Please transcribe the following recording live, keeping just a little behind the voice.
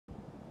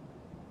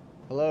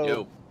Hello?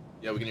 Yo.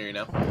 Yeah, we can hear you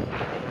now.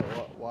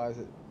 Why is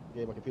it?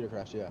 Yeah, my computer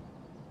crashed, yeah.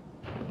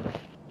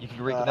 You can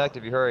reconnect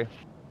if you hurry.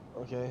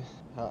 Okay.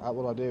 What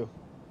do I do?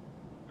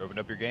 Open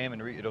up your game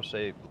and it'll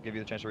say, give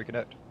you the chance to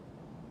reconnect.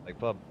 Like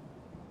pub.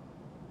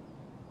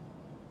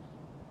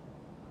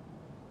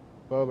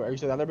 Bo, are you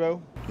still down there,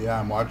 Bo? Yeah,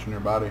 I'm watching your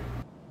body.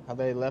 Have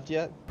they left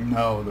yet?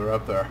 No, they're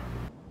up there.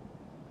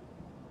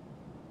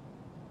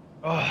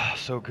 Oh,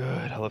 so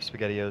good. I love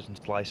SpaghettiOs and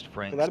sliced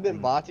franks. Could that have been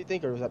bots, you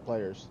think, or was that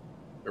players?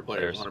 They're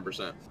players,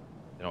 100%.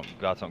 They don't,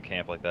 bots don't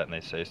camp like that and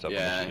they say stuff.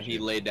 Yeah, he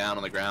laid down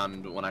on the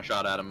ground when I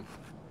shot at him.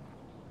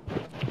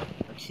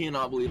 I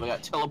cannot believe I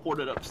got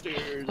teleported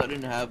upstairs. I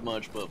didn't have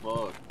much, but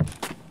fuck.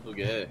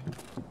 Okay.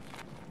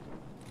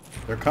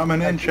 They're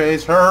coming in,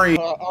 Chase. Hurry!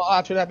 I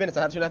have 2.5 minutes.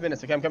 I have 2.5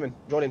 minutes. Okay, I'm coming.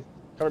 Join in.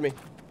 Cover me.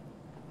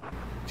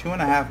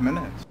 2.5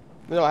 minutes.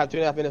 No, I have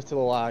 2.5 minutes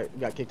till I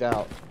got kicked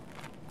out.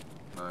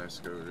 Nice,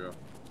 go, Joe.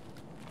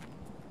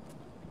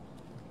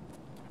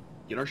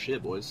 Get our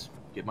shit, boys.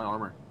 Get my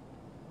armor.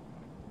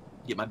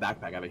 Get my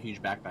backpack. I have a huge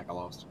backpack I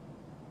lost.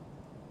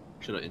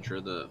 Should have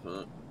introed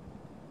the...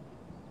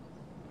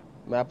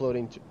 Map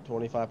loading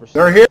 25%.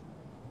 They're here!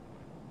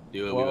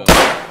 Do it, Whoa.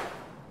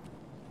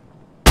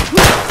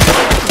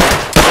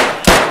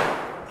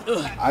 we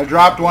will. I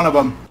dropped one of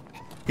them.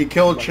 He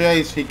killed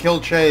Chase. He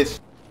killed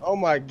Chase. Oh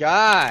my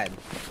god!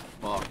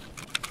 Fuck.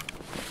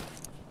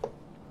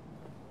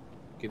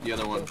 Get the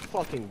other one. That's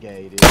fucking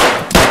gay, dude.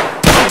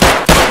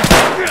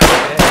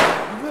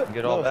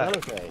 Get all No, that.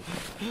 it's not okay.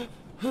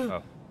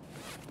 Oh.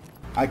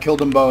 I killed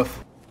them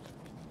both.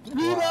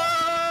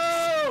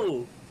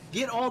 No!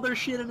 Get all their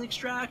shit and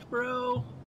extract, bro.